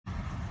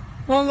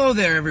Well, hello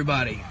there,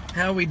 everybody.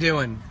 How we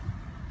doing?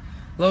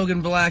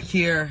 Logan Black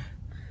here,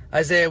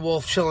 Isaiah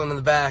Wolf chilling in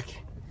the back,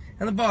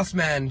 and the boss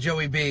man,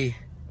 Joey B.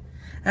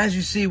 As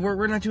you see,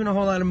 we're not doing a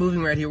whole lot of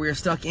moving right here. We are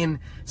stuck in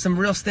some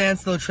real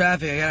standstill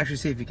traffic. I can actually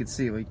see if you can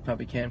see. We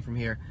probably can from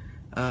here.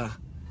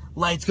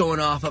 Lights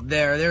going off up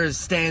there. There is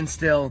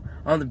standstill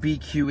on the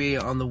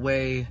BQE on the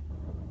way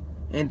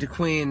into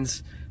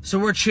Queens. So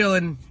we're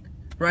chilling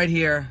right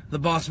here. The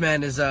boss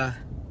man is,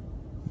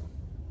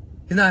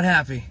 he's not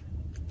happy.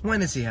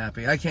 When is he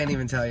happy? I can't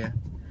even tell you.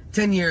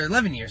 10 years,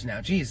 11 years now.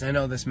 Jeez, I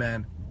know this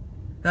man.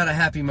 Not a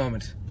happy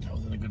moment. I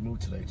was in a good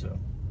mood today, too.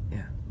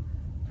 Yeah,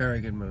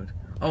 very good mood.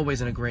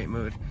 Always in a great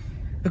mood.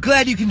 But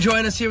glad you can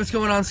join us here. What's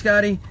going on,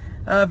 Scotty?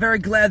 Very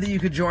glad that you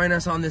could join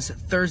us on this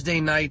Thursday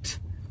night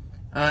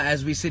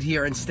as we sit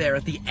here and stare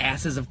at the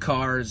asses of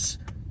cars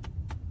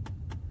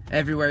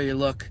everywhere you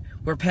look.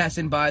 We're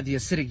passing by the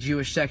Hasidic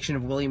Jewish section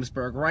of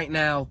Williamsburg right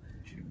now.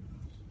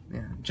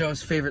 Yeah,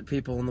 Joe's favorite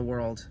people in the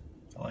world.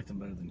 I like them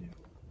better than you.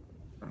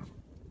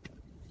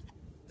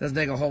 Doesn't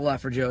take a whole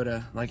lot for Joe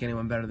to like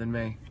anyone better than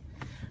me.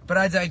 But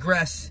I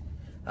digress.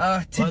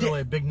 By the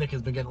way, Big Nick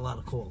has been getting a lot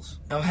of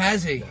calls. Oh,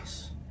 has he?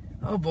 Yes.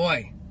 Oh,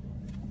 boy.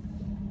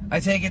 I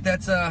take it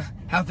that's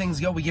how things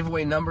go. We give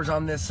away numbers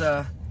on this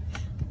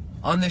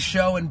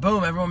show, and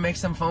boom, everyone makes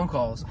some phone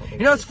calls. You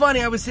know, it's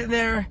funny. I was sitting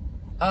there.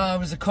 It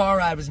was a car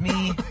ride. It was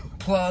me,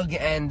 Plug,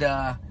 and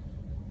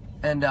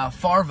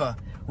Farva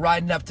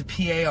riding up to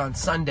PA on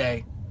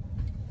Sunday.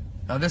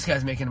 Oh, this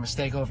guy's making a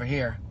mistake over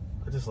here.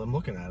 I'm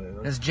looking at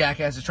it. This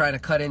jackass is trying to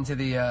cut into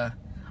the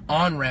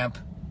on-ramp.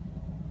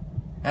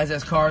 As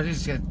his cars,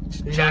 he's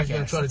just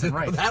jackass. Try to do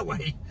it that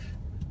way.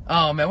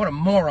 Oh, man, what a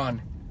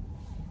moron.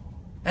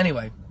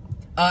 Anyway,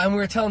 and we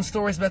were telling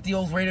stories about the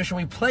old radio show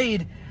we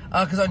played,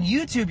 because on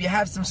YouTube you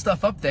have some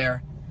stuff up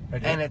there.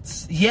 And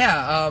it's,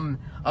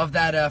 of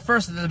that,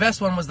 first, the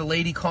best one was the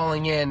lady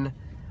calling in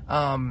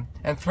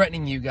and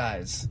threatening you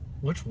guys.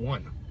 Which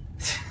one?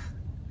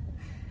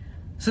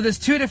 So there's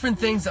two different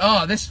things.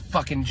 Oh, this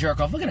fucking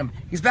jerk off. Look at him.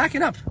 He's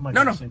backing up.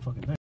 No. I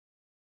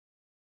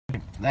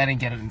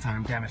didn't get it in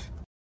time, damn it.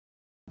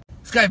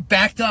 This guy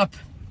backed up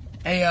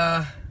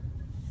an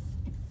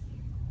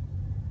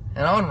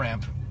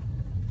on-ramp.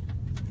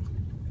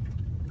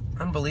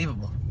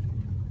 Unbelievable.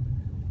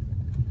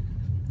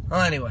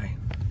 Well, anyway.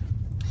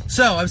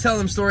 So, I was telling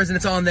them stories, and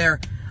it's on there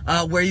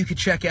where you could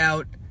check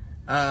out.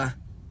 They're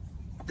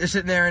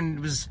sitting there, and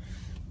it was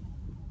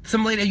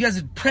some lady. You guys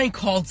had prank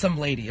called some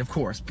lady, of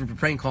course.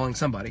 Prank calling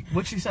somebody.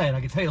 What's she saying? I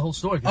can tell you the whole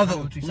story. Oh, the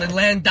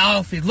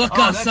Landolfi. Look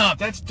us up.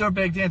 That's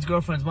Dirtbag Dan's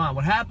girlfriend's mom.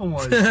 What happened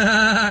was,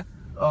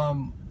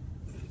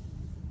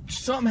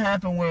 something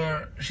happened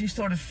where she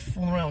started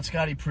fooling around with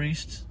Scotty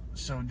Priest.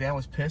 So Dan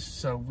was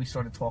pissed. So we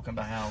started talking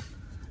about how,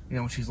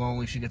 when she's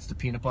lonely, she gets the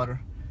peanut butter.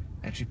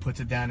 And she puts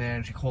it down there,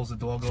 and she calls the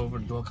dog over.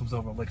 The dog comes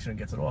over and licks her and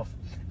gets it off.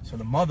 So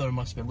the mother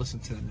must have been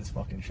listening to this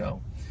fucking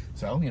show.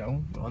 So, on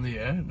the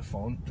air, the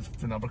phone,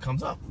 the number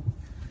comes up.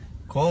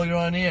 Call, you're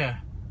on the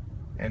air.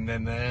 And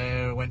then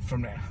it went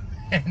from there.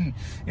 And,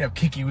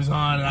 Kiki was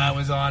on, and I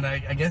was on. I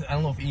guess, I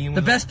don't know if Ian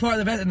was The best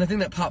part, and the thing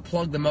that Pop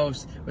plugged the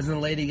most was when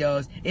the lady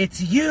goes, "It's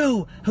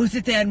you who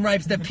sits there and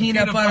writes the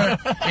peanut butter."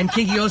 And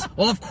Kiki goes,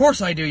 "Well, of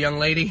course I do, young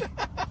lady."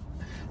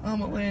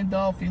 I'm a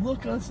Landolfi.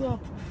 Look us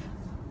up.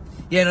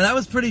 Yeah, no, that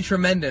was pretty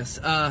tremendous.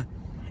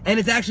 And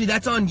it's actually,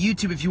 that's on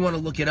YouTube if you want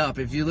to look it up.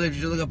 If you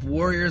look up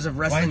Warriors of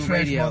Wrestling Radio.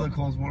 White Trash Mother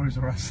Calls Warriors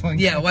of Wrestling.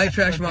 Yeah, White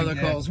Trash Mother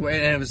Calls,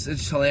 and it's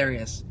just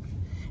hilarious.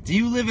 Do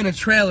you live in a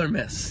trailer,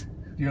 miss?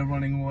 Do you have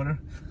running water?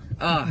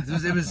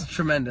 It was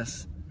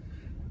tremendous.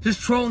 Just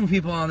trolling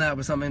people on that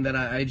was something that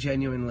I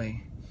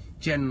genuinely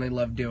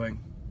love doing.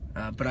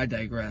 But I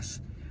digress.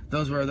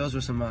 Those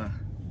were some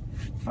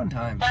fun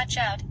times. Watch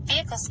out.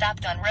 Vehicle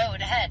stopped on road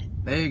ahead.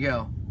 There you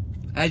go.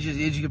 As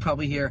you could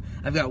probably hear,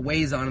 I've got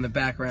Waze on in the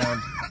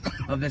background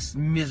of this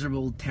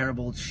miserable,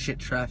 terrible shit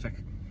traffic.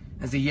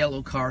 There's a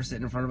yellow car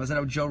sitting in front of us. I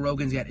know Joe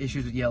Rogan's got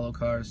issues with yellow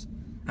cars.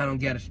 I don't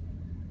get it.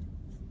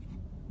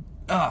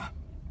 But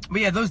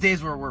yeah, those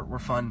days were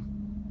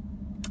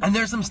fun. And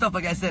there's some stuff,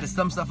 like I said,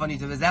 some stuff on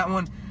YouTube. There's that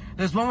one.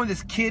 There's one where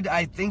this kid,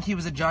 I think he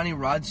was a Johnny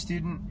Rod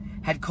student,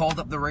 had called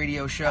up the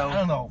radio show. I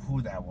don't know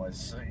who that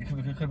was. It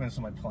could have been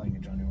somebody playing a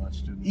Johnny Rod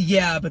student.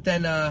 Yeah, but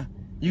then,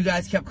 you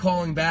guys kept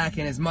calling back,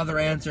 and his mother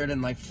answered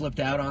and, flipped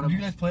out on him. Did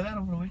you guys play that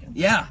over the weekend?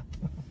 Yeah.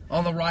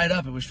 On the ride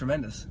up, it was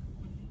tremendous.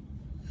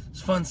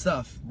 It's fun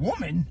stuff.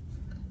 Woman?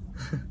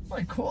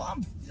 Cool.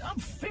 I'm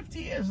 50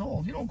 years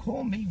old. You don't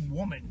call me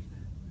woman.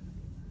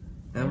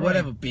 And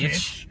whatever,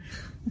 bitch.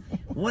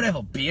 Whatever,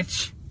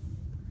 bitch.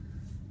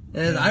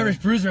 And there's Irish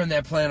Bruiser in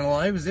there playing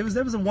along. It was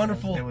a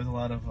wonderful. There was a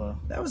lot of.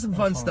 That was some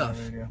fun stuff.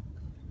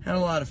 Had a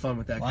lot of fun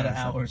with that. A lot of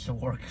hours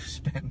of work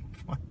spent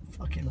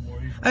fucking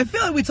Warriors. I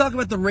feel like we talk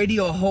about the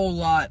radio a whole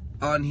lot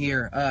on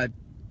here. I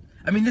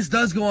mean, this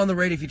does go on the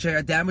radio if you check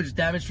out Damage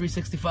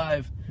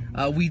 365.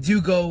 We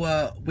do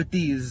go with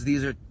these.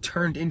 These are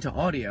turned into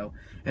audio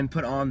and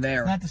put on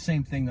there. It's not the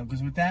same thing though,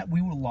 because with that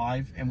we were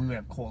live and we would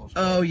have callers.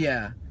 Oh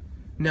yeah,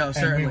 no,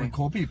 certainly. And we would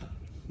call people.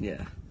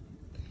 Yeah.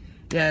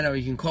 Yeah, I know,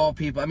 you can call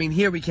people. I mean,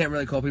 here we can't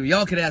really call people.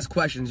 Y'all could ask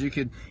questions. You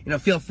could,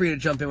 feel free to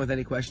jump in with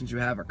any questions you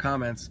have or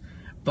comments.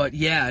 But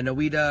yeah, no,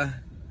 we'd,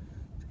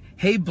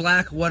 hey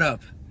Black, what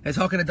up? Are you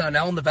talking to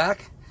Donnell in the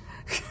back?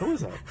 Who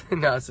is that?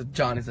 No, it's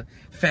John. He's a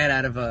fan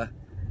out of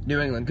New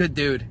England. Good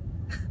dude.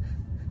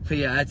 But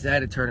yeah, I had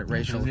to turn it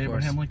racial, of course.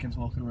 Abraham Lincoln's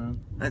walking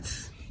around.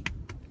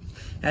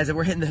 As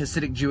we're hitting the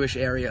Hasidic Jewish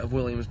area of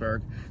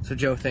Williamsburg, so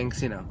Joe thinks,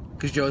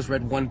 because Joe's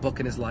read one book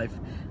in his life,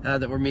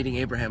 that we're meeting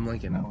Abraham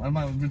Lincoln. No, I'm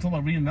not talking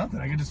about reading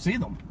nothing. I get to see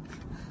them.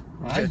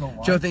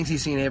 Joe thinks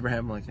he's seen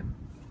Abraham Lincoln.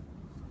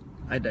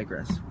 I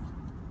digress.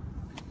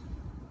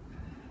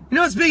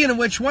 Speaking of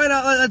which, why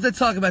not, let's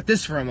talk about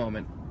this for a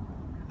moment.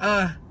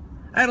 I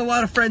had a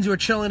lot of friends who are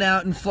chilling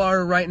out in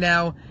Florida right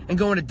now and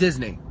going to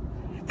Disney.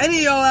 Any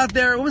of y'all out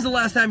there, when was the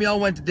last time y'all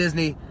went to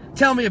Disney?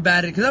 Tell me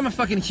about it, because I'm a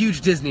fucking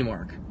huge Disney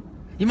mark.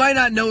 You might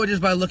not know it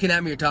just by looking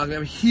at me or talking.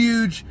 I'm a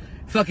huge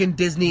fucking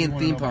Disney and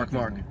theme park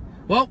mark.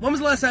 Well, when was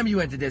the last time you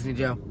went to Disney,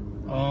 Joe?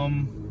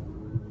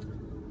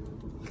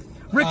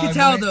 Rick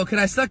Cataldo, can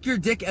I suck your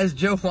dick as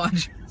Joe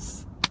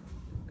watches?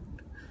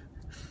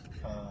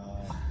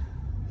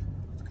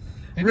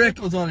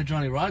 Rick was on a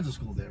Johnny Roger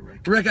school there,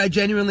 Rick. Rick, I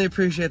genuinely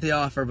appreciate the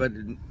offer, but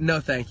no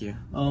thank you.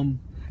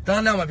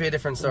 Donnell might be a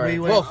different story.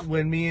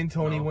 When me and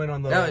Tony went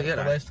on the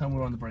last time we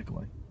were on the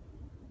breakaway,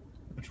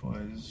 which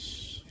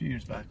was a few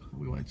years back,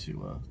 we went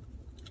to,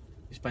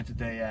 we spent a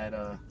day at,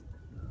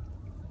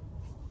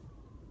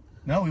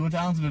 no, we went to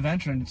Islands of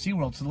Adventure and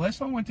SeaWorld. So the last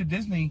time we went to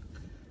Disney,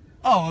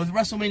 it was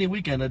WrestleMania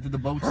weekend. I did the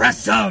boat.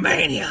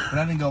 WrestleMania! But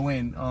I didn't go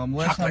in.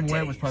 Last time we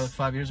went was probably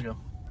 5 years ago.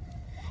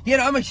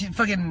 I'm a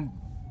fucking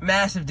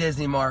massive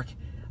Disney mark.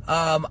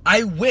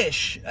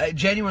 I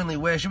genuinely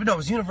wish, but no, it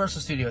was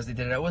Universal Studios they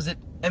did it. Was it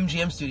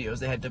MGM Studios?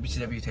 They had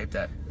WCW taped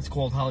that. It's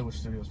called Hollywood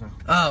Studios now.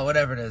 Oh,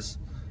 whatever it is.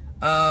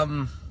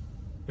 But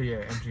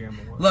yeah,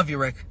 MGM. Love you,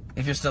 Rick,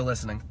 if you're still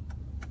listening.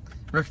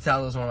 Rick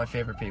Cataldo is one of my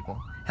favorite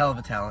people. Hell of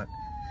a talent.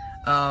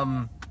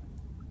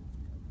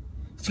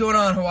 What's going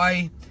on,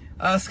 Hawaii?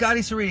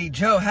 Scotty Ceriti.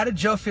 Joe, how did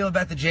Joe feel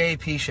about the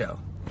JAP show?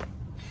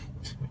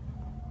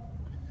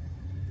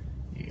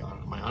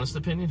 My honest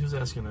opinion? Who's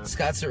asking that?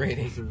 Scott Ceriti.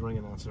 He's the ring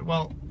announcer.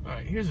 Well, all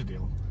right, here's the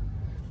deal.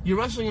 You're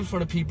wrestling in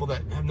front of people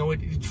that have no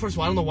idea. First of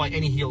all, I don't know why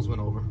any heels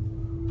went over.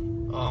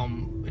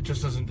 It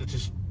just doesn't, it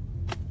just,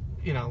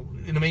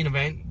 in the main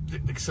event,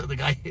 the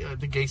guy,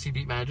 the Gacy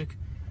beat Magic.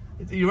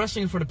 You're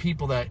wrestling in front of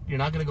people that you're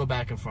not going to go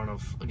back in front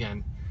of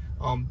again.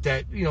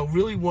 That,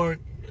 really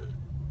weren't,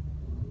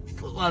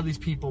 a lot of these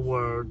people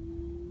were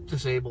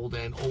disabled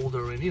and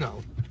older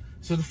and,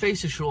 so the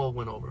faces sure all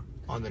went over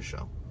on this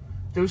show.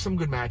 There were some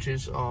good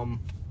matches.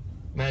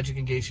 Magic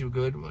and Gacy were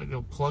good.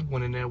 Plug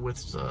went in there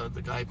with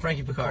the guy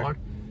Frankie Picard.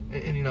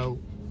 And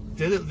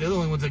they're the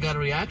only ones that got a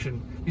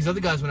reaction. These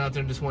other guys went out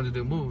there and just wanted to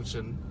do moves.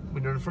 And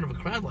when you're in front of a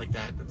crowd like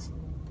that,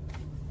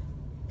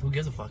 who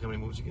gives a fuck how many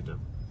moves you can do?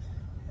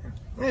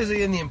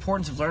 And the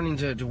importance of learning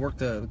to work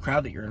the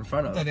crowd that you're in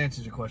front of. That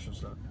answers your question,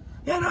 sir.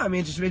 Yeah, no, I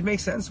mean, it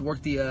makes sense to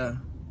work the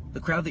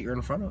crowd that you're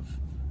in front of.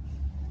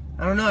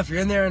 I don't know, if you're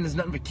in there and there's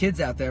nothing but kids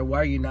out there, why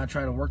are you not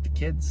trying to work the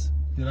kids?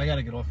 Dude, I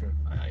gotta get off here.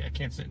 I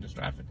can't sit in this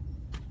traffic.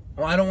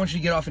 Well, I don't want you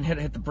to get off and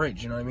hit the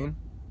bridge, you know what I mean?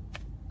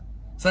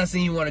 So last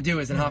thing you want to do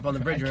is then hop on the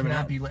bridge. I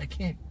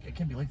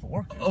can't be late for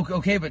work. Dude.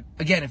 Okay, but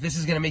again, if this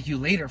is going to make you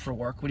later for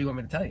work, what do you want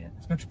me to tell you?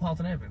 It's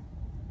Metropolitan Avenue.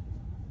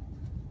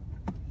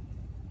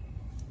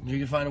 You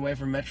can find a way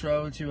from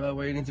Metro to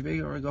where you need to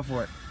be, or go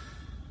for it.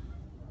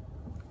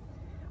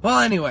 Well,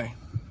 anyway,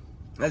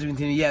 as we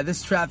continue,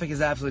 this traffic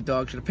is absolute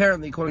dog shit.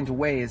 Apparently, according to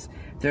Waze,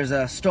 there's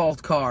a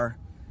stalled car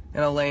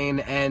in a lane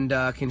and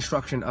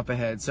construction up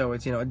ahead. So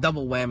it's, a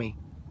double whammy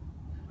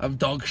of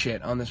dog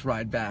shit on this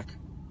ride back.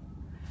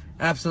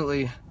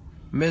 Absolutely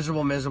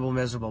miserable.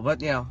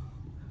 But,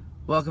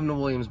 welcome to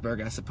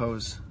Williamsburg, I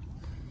suppose.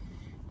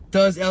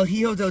 Does El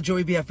Hijo del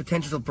Joey B have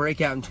potential to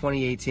break out in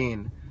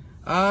 2018?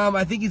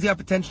 I think he's got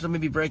potential to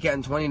maybe break out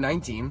in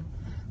 2019.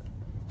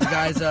 The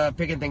guy's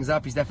picking things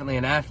up. He's definitely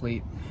an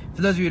athlete.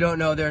 For those of you who don't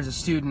know, there's a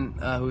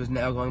student who is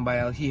now going by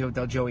El Hijo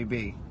del Joey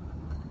B.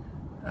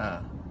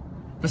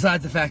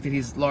 Besides the fact that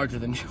he's larger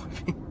than Joey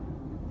B.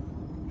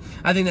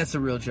 I think that's the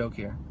real joke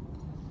here.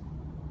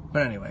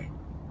 But anyway.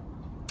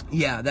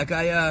 Yeah, that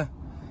guy,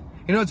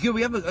 it's good.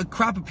 We have a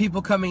crop of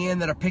people coming in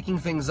that are picking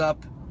things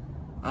up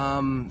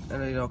at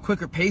a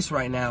quicker pace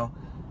right now.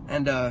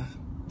 And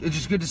it's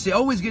just good to see.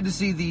 Always good to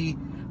see the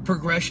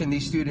progression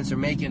these students are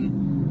making.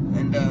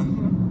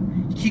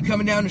 And keep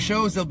coming down to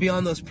shows. They'll be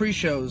on those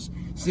pre-shows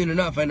soon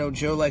enough. I know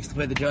Joe likes to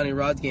play the Johnny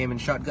Rods game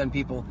and shotgun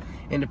people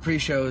into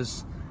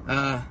pre-shows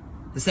the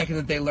second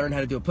that they learn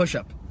how to do a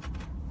push-up.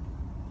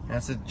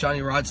 That's the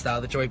Johnny Rod style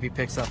that Joey B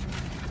picks up.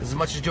 As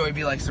much as Joey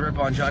B likes to rip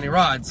on Johnny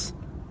Rods,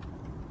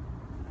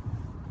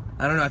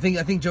 I don't know. I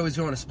think Joey's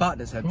throwing a spot in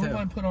his head, too. Who have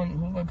I put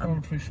on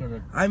a pre-show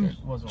that I'm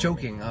wasn't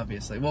joking, already?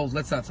 obviously. Well,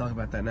 let's not talk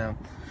about that now.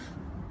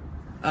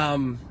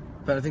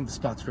 But I think the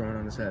spot's growing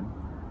on his head.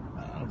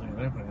 I don't think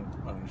anybody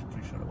on a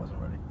pre-show that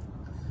wasn't ready.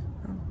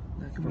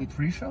 For a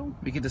pre-show?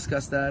 We could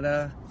discuss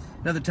that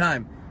another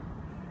time.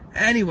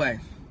 Anyway,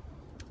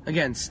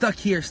 Again, stuck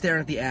here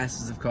staring at the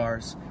asses of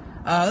cars.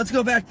 Let's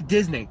go back to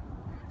Disney.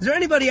 Is there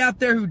anybody out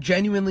there who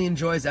genuinely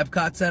enjoys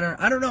Epcot Center?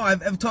 I don't know.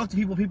 I've talked to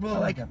people. People are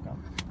like, Epcot.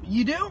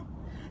 You do?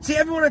 See,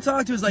 everyone I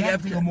talk to is like, You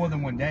have to go more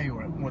than one day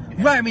or more than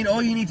right. I mean,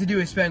 all you need to do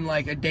is spend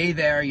like a day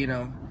there. You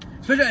know,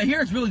 especially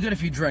here, it's really good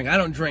if you drink. I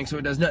don't drink, so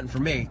it does nothing for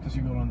me. Because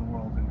you go around the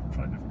world and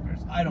try different beers.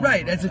 I don't.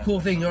 Right, that's a cool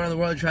thing. You go around the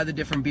world and try the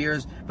different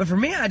beers. But for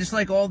me, I just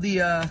like all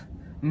the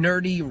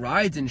nerdy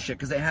rides and shit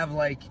because they have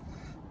like,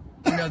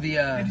 you know, the.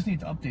 They just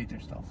need to update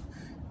their stuff.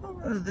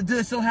 Do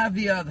they still have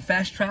the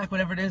fast track,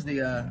 whatever it is,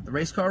 the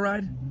race car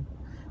ride?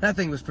 Mm-hmm. That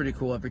thing was pretty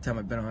cool every time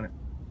I've been on it.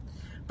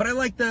 But I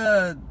like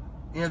the,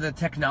 you know, the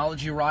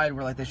technology ride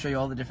where like they show you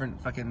all the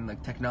different fucking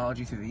like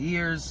technology through the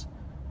years.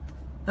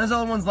 There's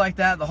other ones like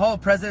that. The Hall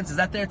of Presidents, is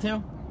that there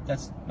too?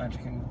 That's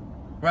Magic Kingdom.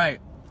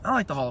 Right. I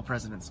like the Hall of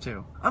Presidents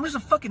too. I'm just a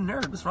fucking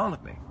nerd. What's wrong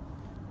with me?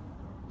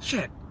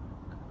 Shit.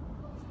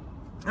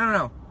 I don't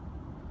know.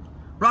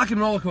 Rock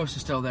and Roller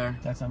Coaster's still there.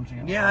 That's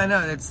MGM. Yeah, I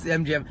know. That's the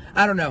MGM.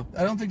 I don't know.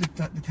 I don't think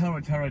the Tower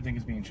of Terror thing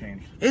is being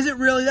changed. Is it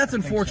really? That's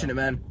unfortunate, so.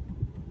 Man.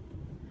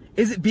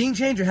 Is it being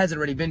changed or has it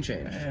already been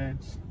changed?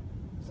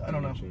 I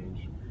don't know.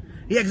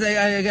 Yeah, because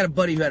I got a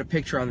buddy who had a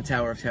picture on the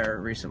Tower of Terror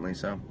recently,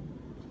 so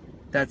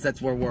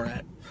that's where we're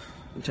at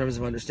in terms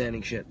of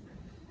understanding shit.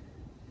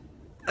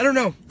 I don't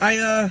know.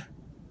 I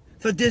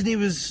thought Disney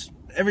was,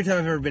 every time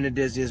I've ever been to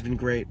Disney has been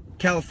great.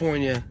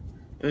 California,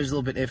 it was a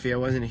little bit iffy. I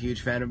wasn't a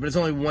huge fan of it, but it's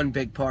only one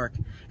big park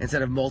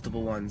instead of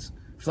multiple ones.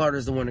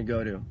 Florida's the one to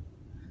go to.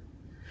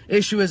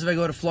 Issue is if I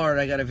go to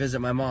Florida, I got to visit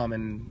my mom,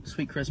 and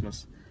sweet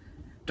Christmas.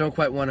 Don't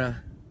quite want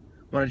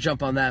to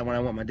jump on that when I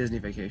want my Disney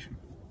vacation.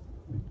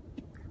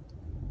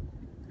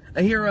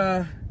 I hear,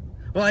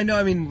 well, I know,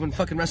 I mean, when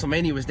fucking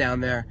WrestleMania was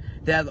down there,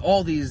 they had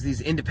all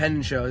these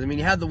independent shows. I mean,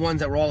 you had the ones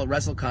that were all at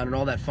WrestleCon and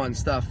all that fun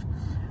stuff.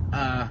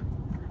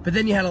 But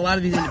then you had a lot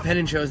of these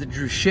independent shows that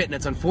drew shit, and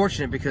it's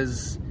unfortunate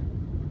because,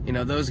 you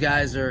know, those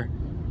guys are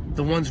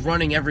the ones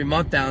running every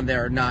month down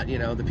there, not, you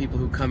know, the people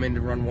who come in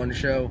to run one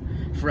show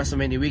for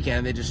WrestleMania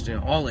weekend. They just, you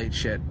know, all ate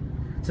shit.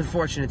 It's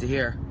unfortunate to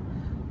hear.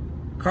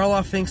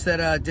 Karloff thinks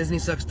that Disney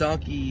sucks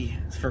donkey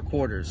for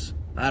quarters.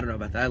 I don't know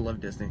about that. I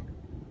love Disney.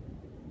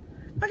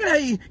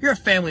 You're a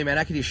family man.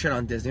 I could do shit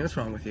on Disney. What's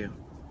wrong with you?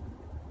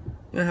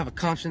 You don't have a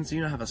conscience.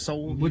 You don't have a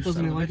soul. What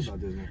doesn't he like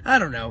about Disney? I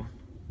don't know.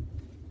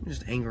 I'm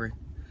just angry.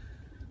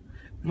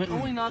 My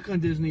only knock on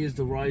Disney is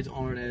the rides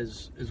aren't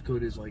as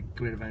good as like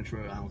Great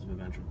Adventure or Islands of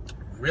Adventure.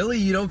 Really?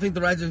 You don't think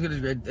the rides are as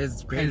good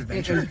as Great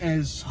Adventure?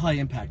 As high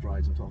impact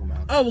rides I'm talking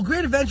about. Oh well,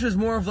 Great Adventure is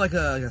more of like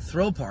a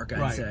thrill park,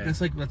 I'd say.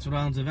 That's what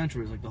Islands of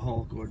Adventure is, like the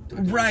Hulk or.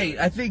 Right.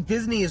 I think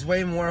Disney is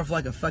way more of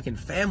like a fucking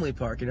family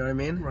park. You know what I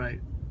mean?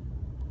 Right.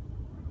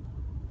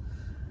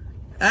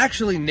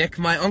 Actually, Nick,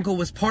 my uncle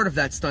was part of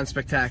that stunt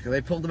spectacular.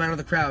 They pulled him out of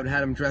the crowd and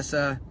had him dress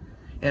in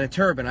a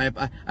turban.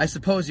 I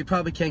suppose you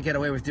probably can't get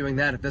away with doing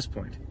that at this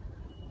point.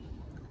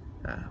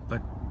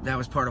 But that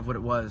was part of what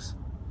it was.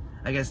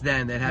 I guess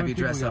then they'd have you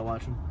dress up.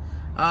 Watching?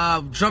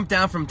 Jumped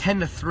down from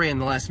 10 to 3 in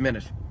the last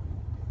minute.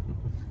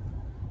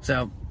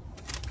 So,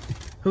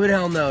 who the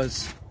hell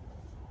knows?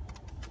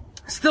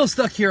 Still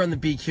stuck here on the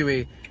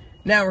BQE.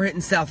 Now we're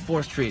hitting South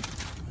 4th Street.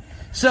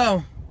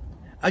 So,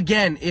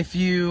 again, if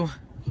you...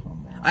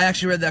 I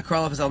actually read that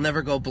Karloff as I'll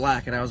never go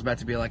black, and I was about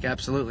to be like,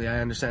 absolutely, I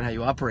understand how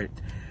you operate.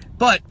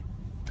 But,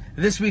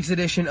 this week's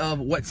edition of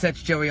What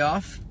Sets Joey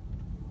Off...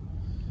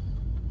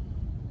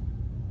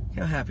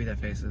 How happy that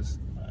face is.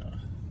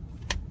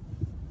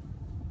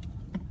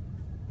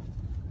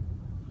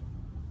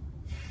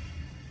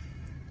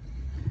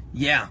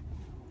 Yeah.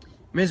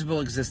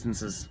 Miserable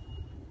existences.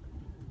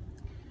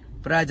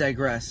 But I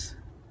digress.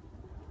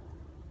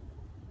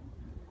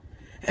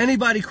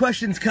 Anybody,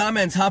 questions,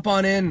 comments, hop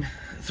on in.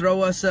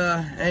 Throw us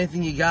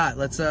anything you got.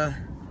 Let's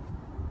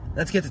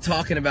get to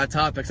talking about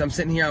topics. I'm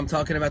sitting here, I'm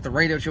talking about the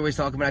radio show he's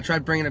talking about. I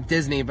tried bringing up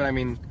Disney, but I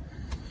mean,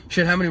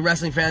 shit, how many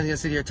wrestling fans are going to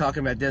sit here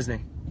talking about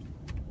Disney?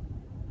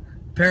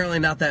 Apparently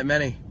not that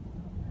many.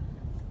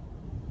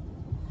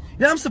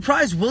 You know, I'm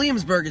surprised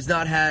Williamsburg has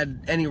not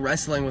had any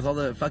wrestling with all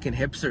the fucking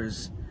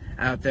hipsters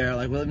out there.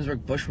 Like,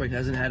 Williamsburg Bushwick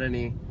hasn't had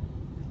any,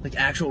 like,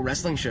 actual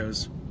wrestling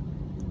shows.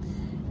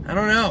 I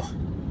don't know.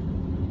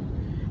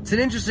 It's an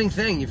interesting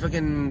thing.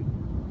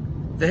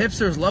 The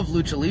hipsters love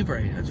Lucha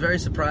Libre. It's very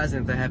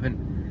surprising that they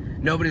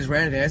haven't, nobody's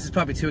ran anything. This is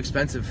probably too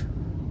expensive.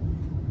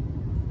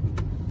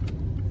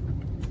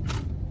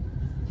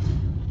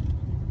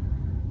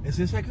 Is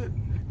this that good?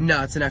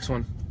 No, it's the next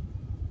one.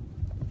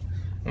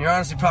 And you're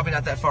honestly probably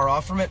not that far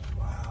off from it.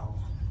 Wow.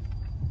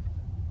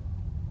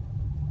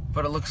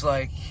 But it looks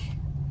like...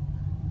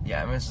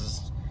 Yeah, I mean, this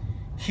is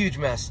a huge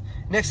mess.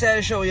 Next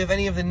Saturday show, we have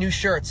any of the new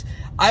shirts.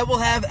 I will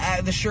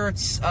have the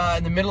shirts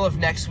in the middle of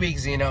next week,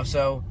 Zeno,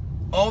 so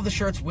all the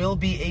shirts will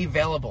be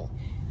available.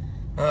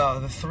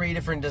 The 3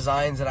 different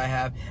designs that I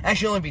have.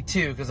 Actually, only be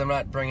 2, because I'm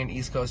not bringing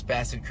East Coast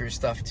Bastard Crew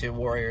stuff to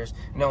Warriors.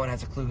 No one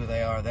has a clue who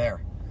they are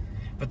there.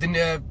 But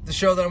the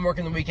show that I'm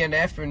working the weekend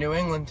after in New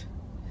England,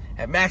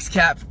 at Max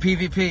Cap for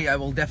PvP, I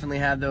will definitely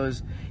have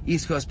those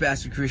East Coast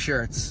Bastard Crew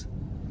shirts.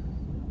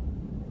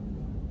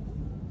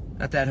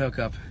 not that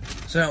hookup.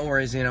 So don't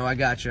worry, Zeno, I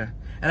got you.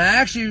 And I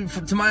actually,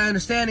 to my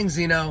understanding,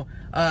 Zeno,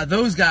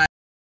 those guys